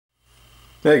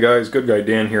Hey guys, Good Guy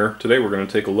Dan here. Today we're going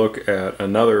to take a look at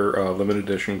another limited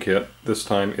edition kit. This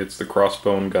time it's the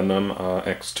Crossbone Gundam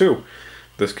X2.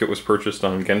 This kit was purchased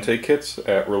on Gente kits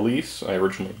at release. I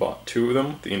originally bought two of them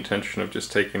with the intention of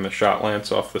just taking the shot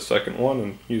lance off the second one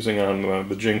and using it on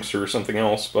the Jinx or something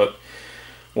else, but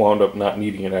wound up not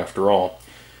needing it after all.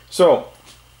 So,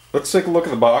 let's take a look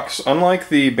at the box. Unlike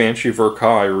the Banshee Verka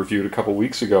I reviewed a couple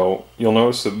weeks ago, you'll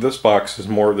notice that this box is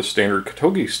more of the standard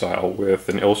Kotogi style with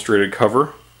an illustrated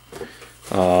cover,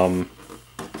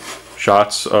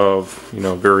 shots of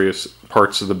various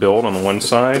parts of the build on the one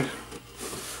side,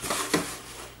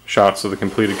 shots of the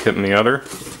completed kit on the other.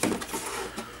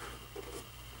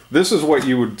 This is what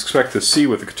you would expect to see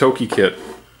with the Kotogi kit.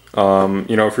 If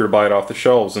you were to buy it off the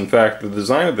shelves. In fact, the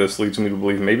design of this leads me to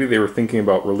believe maybe they were thinking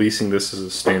about releasing this as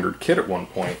a standard kit at one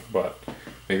point, but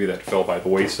maybe that fell by the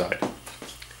wayside.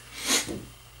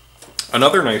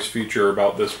 Another nice feature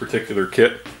about this particular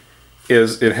kit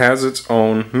is it has its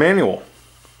own manual,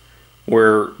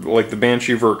 where, like the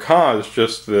Banshee Verka is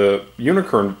just the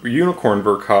Unicorn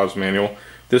Verka's manual.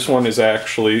 This one is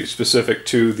actually specific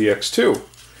to the X2,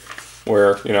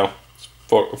 where, a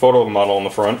photo of the model on the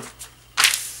front,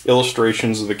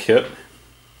 illustrations of the kit,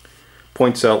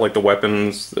 points out like the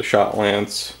weapons, the shot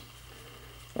lance.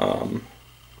 I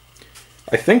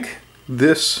think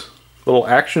this little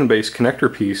action-based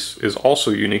connector piece is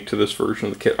also unique to this version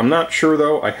of the kit. I'm not sure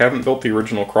though. I haven't built the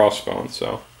original Crossbone,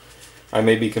 so I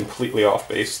may be completely off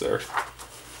base there.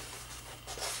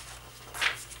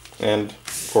 And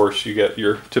of course you get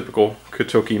your typical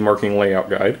Kotogi marking layout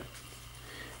guide.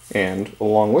 And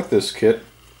along with this kit,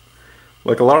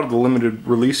 like a lot of the limited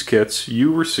release kits,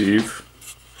 you receive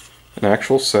an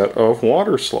actual set of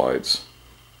water slides.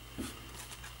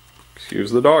 Excuse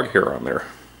the dog hair on there.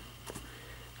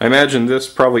 I imagine this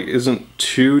probably isn't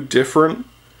too different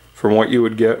from what you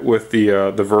would get with the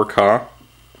Verka.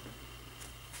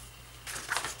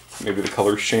 Maybe the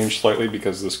colors changed slightly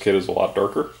because this kit is a lot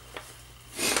darker.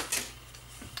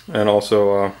 And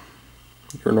also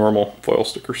your normal foil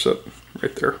sticker set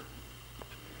right there.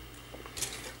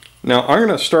 Now I'm going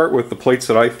to start with the plates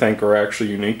that I think are actually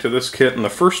unique to this kit, and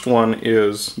the first one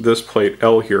is this plate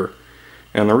L here.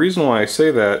 And the reason why I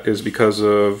say that is because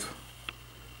of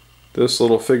this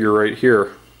little figure right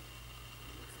here.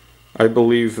 I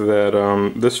believe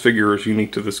that this figure is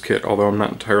unique to this kit, although I'm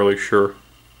not entirely sure.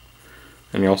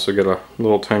 And you also get a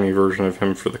little tiny version of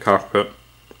him for the cockpit.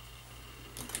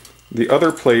 The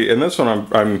other plate, and this one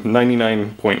I'm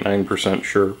 99.9%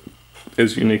 sure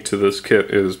is unique to this kit,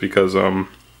 is because of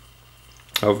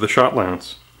the shot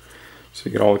lance. So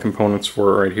you get all the components for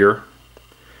it right here,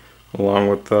 along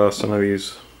with some of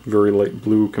these very light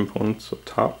blue components up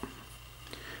top.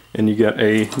 And you get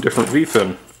a different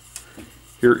V-fin.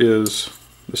 Here is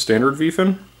the standard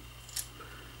V-fin,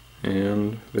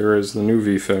 and there is the new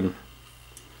V-fin.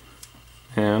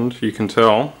 And you can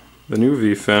tell the new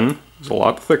V-fin is a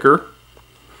lot thicker,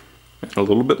 and a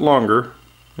little bit longer,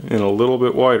 and a little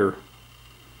bit wider.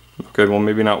 Okay, well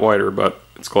maybe not wider, but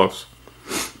it's close.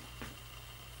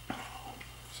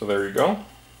 So there you go.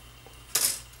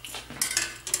 This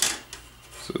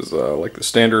is like the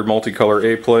standard multicolor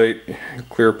A plate,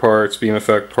 clear parts, beam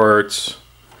effect parts,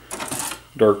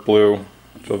 dark blue,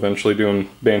 which I'll eventually do in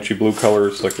Banshee blue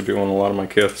colors like I do on a lot of my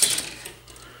kits.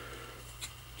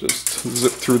 Just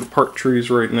zip through the part trees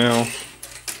right now.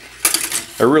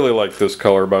 I really like this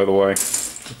color, by the way. I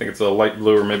think it's a light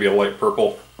blue or maybe a light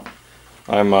purple.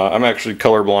 I'm actually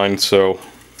colorblind, so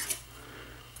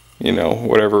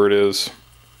whatever it is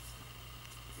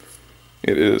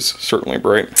certainly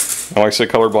bright. Now, I say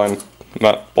colorblind,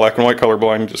 not black and white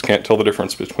colorblind, just can't tell the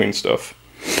difference between stuff.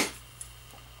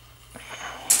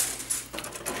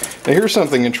 Now here's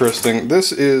something interesting.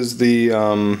 This is the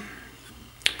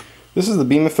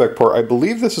beam effect part. I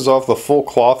believe this is off the full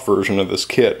cloth version of this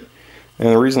kit. And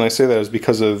the reason I say that is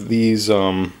because of these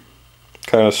kind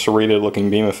of serrated looking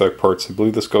beam effect parts. I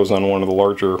believe this goes on one of the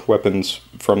larger weapons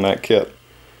from that kit.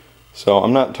 So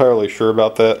I'm not entirely sure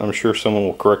about that. I'm sure someone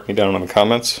will correct me down in the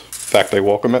comments. In fact, I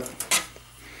welcome it.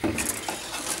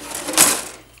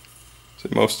 So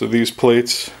most of these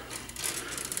plates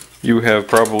you have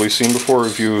probably seen before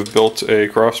if you have built a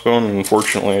Crossbone, and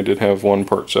unfortunately I did have one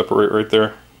part separate right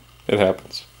there. It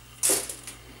happens.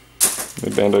 The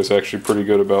Bandai's actually pretty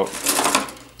good about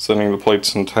sending the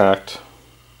plates intact.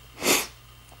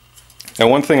 Now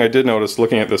one thing I did notice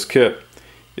looking at this kit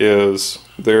is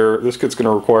this kit's going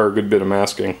to require a good bit of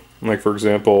masking. Like for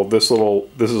example, this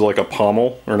is like a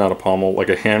pommel, or not a pommel, like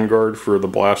a handguard for the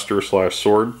blaster slash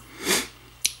sword.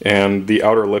 And the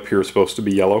outer lip here is supposed to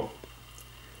be yellow.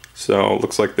 So it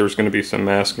looks like there's going to be some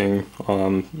masking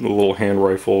on the little hand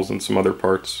rifles and some other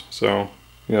parts. So,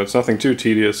 you know, it's nothing too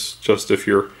tedious, just if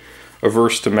you're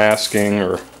averse to masking,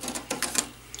 or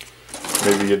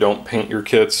maybe you don't paint your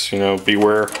kits, you know,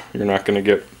 beware. You're not going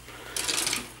to get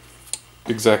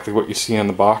exactly what you see on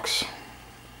the box.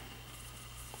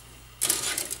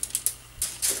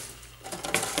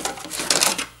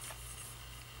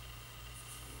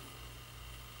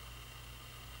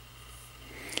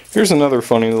 Here's another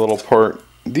funny little part.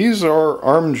 These are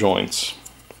arm joints.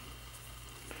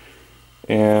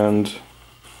 And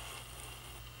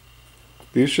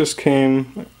these just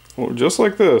came just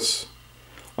like this.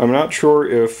 I'm not sure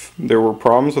if there were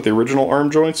problems with the original arm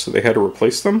joints, so they had to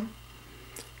replace them.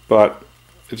 But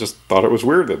I just thought it was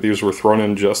weird that these were thrown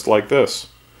in just like this.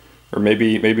 Or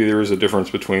maybe there is a difference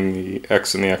between the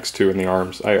X and the X2 and the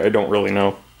arms. I don't really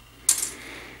know.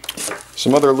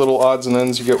 Some other little odds and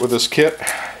ends you get with this kit.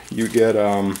 You get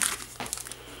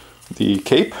the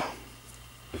cape.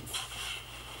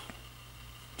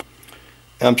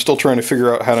 I'm still trying to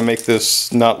figure out how to make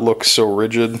this not look so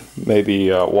rigid. Maybe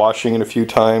washing it a few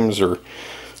times, or,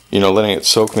 you know, letting it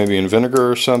soak maybe in vinegar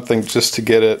or something, just to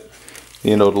get it,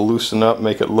 you know, to loosen up,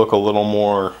 make it look a little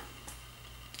more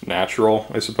natural,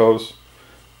 I suppose.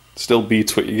 Still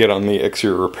beats what you get on the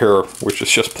exterior repair, which is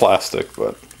just plastic,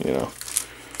 but, you know.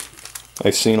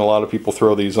 I've seen a lot of people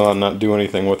throw these on, not do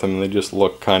anything with them, and they just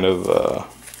look kind of,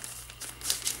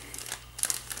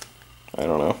 I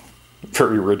don't know,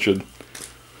 very rigid.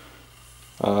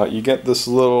 You get this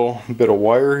little bit of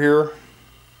wire here.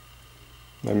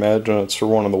 I imagine it's for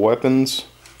one of the weapons.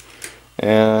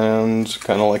 And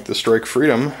kind of like the Strike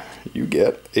Freedom, you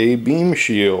get a beam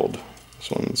shield. This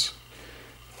one's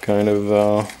kind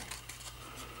of,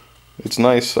 it's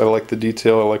nice. I like the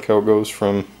detail. I like how it goes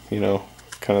from, you know,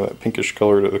 kind of that pinkish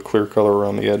color to the clear color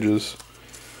around the edges.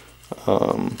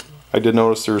 I did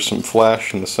notice there's some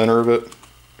flash in the center of it,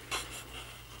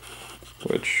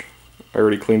 which I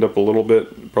already cleaned up a little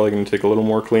bit. Probably going to take a little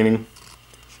more cleaning.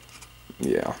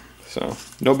 Yeah, so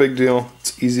no big deal.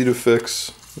 It's easy to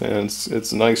fix, and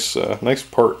it's a nice, nice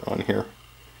part on here.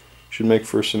 Should make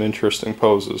for some interesting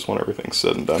poses when everything's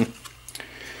said and done.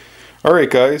 Alright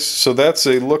guys, so that's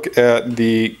a look at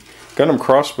the Gundam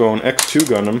Crossbone X2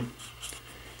 Gundam.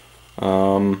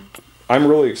 I'm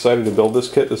really excited to build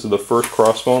this kit. This is the first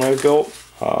Crossbone I've built.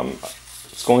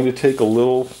 It's going to take a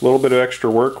little bit of extra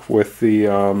work with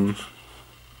the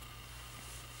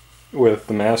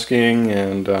masking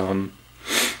and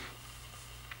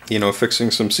you know, fixing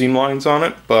some seam lines on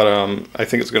it, but I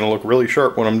think it's going to look really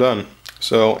sharp when I'm done.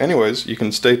 So anyways, you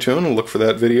can stay tuned and look for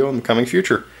that video in the coming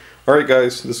future. Alright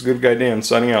guys, this is Good Guy Dan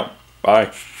signing out.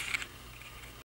 Bye.